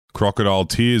Crocodile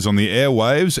tears on the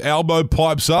airwaves, Albo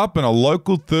pipes up, and a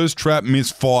local thirst trap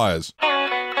misfires.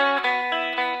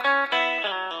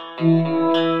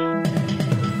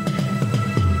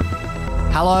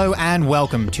 Hello and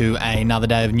welcome to another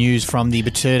day of news from the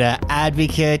Batuta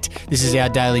Advocate. This is our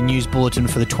daily news bulletin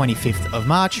for the 25th of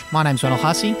March. My name's Ronald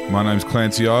Hussey. My name's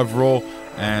Clancy Overall,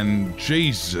 and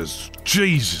Jesus,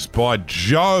 by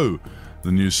Joe,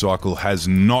 the news cycle has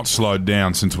not slowed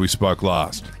down since we spoke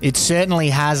last. It certainly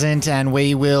hasn't, and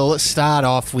we will start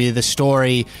off with a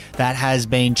story that has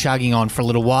been chugging on for a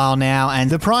little while now. And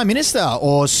the Prime Minister,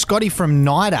 or Scotty from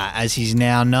NIDA as he's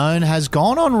now known, has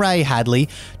gone on Ray Hadley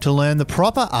to learn the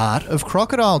proper art of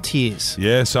crocodile tears.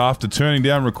 Yes, after turning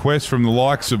down requests from the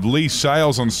likes of Lee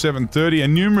Sales on 7:30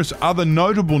 and numerous other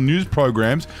notable news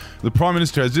programs, the Prime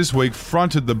Minister has this week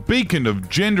fronted the beacon of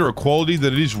gender equality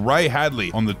that it is Ray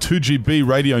Hadley on the 2GB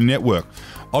radio network.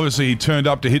 Obviously, he turned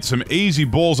up to hit some easy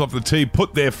balls off the tee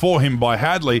put there for him by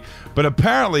Hadley, but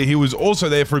apparently he was also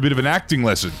there for a bit of an acting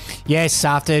lesson. Yes,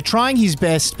 after trying his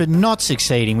best but not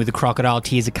succeeding with the crocodile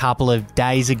tears a couple of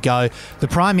days ago, the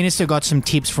Prime Minister got some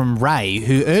tips from Ray,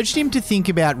 who urged him to think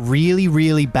about really,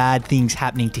 really bad things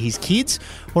happening to his kids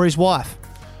or his wife.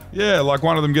 Yeah, like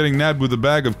one of them getting nabbed with a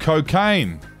bag of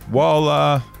cocaine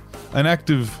while an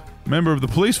active member of the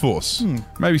police force.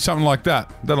 Maybe something like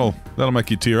that. That'll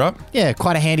make you tear up. Yeah,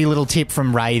 quite a handy little tip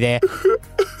from Ray there.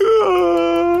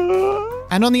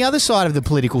 And on the other side of the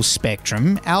political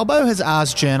spectrum, Albo has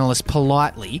asked journalists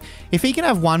politely if he can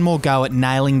have one more go at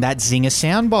nailing that Zinger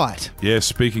soundbite. Yeah,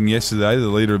 speaking yesterday, the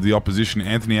leader of the opposition,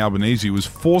 Anthony Albanese, was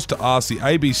forced to ask the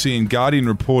ABC and Guardian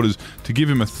reporters to give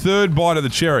him a third bite of the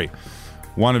cherry.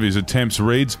 One of his attempts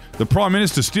reads, "The Prime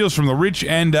Minister steals from the rich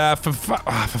and, for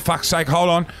fuck's sake, hold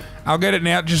on. I'll get it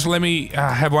now. Just let me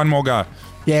have one more go."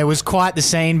 Yeah, it was quite the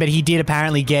scene, but he did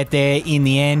apparently get there in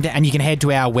the end, and you can head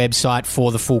to our website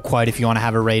for the full quote if you want to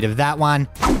have a read of that one.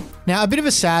 Now, a bit of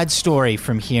a sad story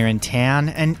from here in town.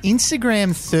 An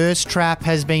Instagram thirst trap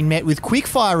has been met with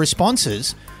quickfire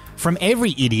responses from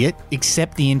every idiot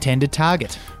except the intended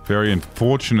target. Very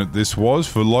unfortunate this was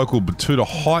for local Batuta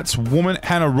Heights woman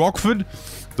Hannah Rockford.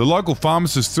 The local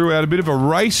pharmacist threw out a bit of a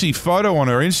racy photo on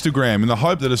her Instagram in the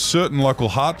hope that a certain local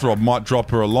heartthrob might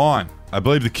drop her a line. I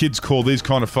believe the kids call these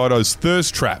kind of photos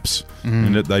thirst traps,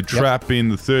 and that they trap in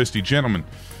the thirsty gentleman.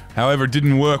 However, it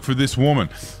didn't work for this woman.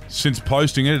 Since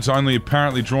posting it, it's only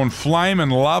apparently drawn flame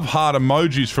and love heart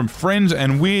emojis from friends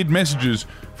and weird messages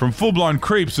from full-blown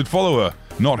creeps that follow her,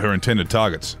 not her intended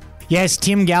targets. Yes,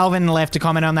 Tim Galvin left a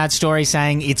comment on that story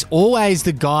saying it's always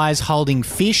the guys holding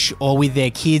fish or with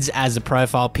their kids as a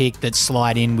profile pic that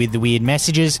slide in with the weird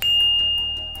messages.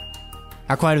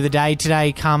 Our quote of the day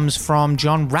today comes from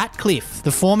John Ratcliffe,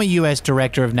 the former US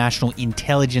Director of National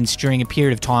Intelligence during a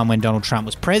period of time when Donald Trump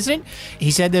was president.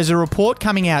 He said there's a report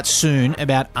coming out soon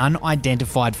about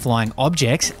unidentified flying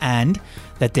objects and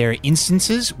that there are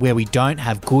instances where we don't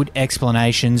have good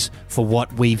explanations for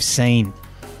what we've seen.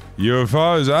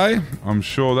 UFOs, eh? I'm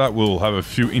sure that will have a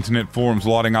few internet forums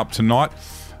lighting up tonight.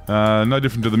 No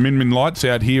different to the Min Min lights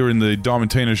out here in the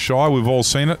Diamantina Shire. We've all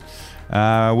seen it.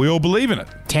 We all believe in it.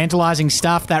 Tantalising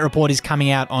stuff. That report is coming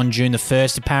out on June the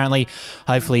 1st, apparently.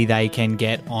 Hopefully they can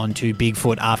get onto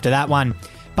Bigfoot after that one.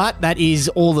 But that is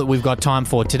all that we've got time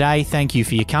for today. Thank you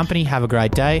for your company. Have a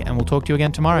great day, and we'll talk to you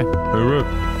again tomorrow.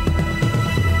 Hooroo.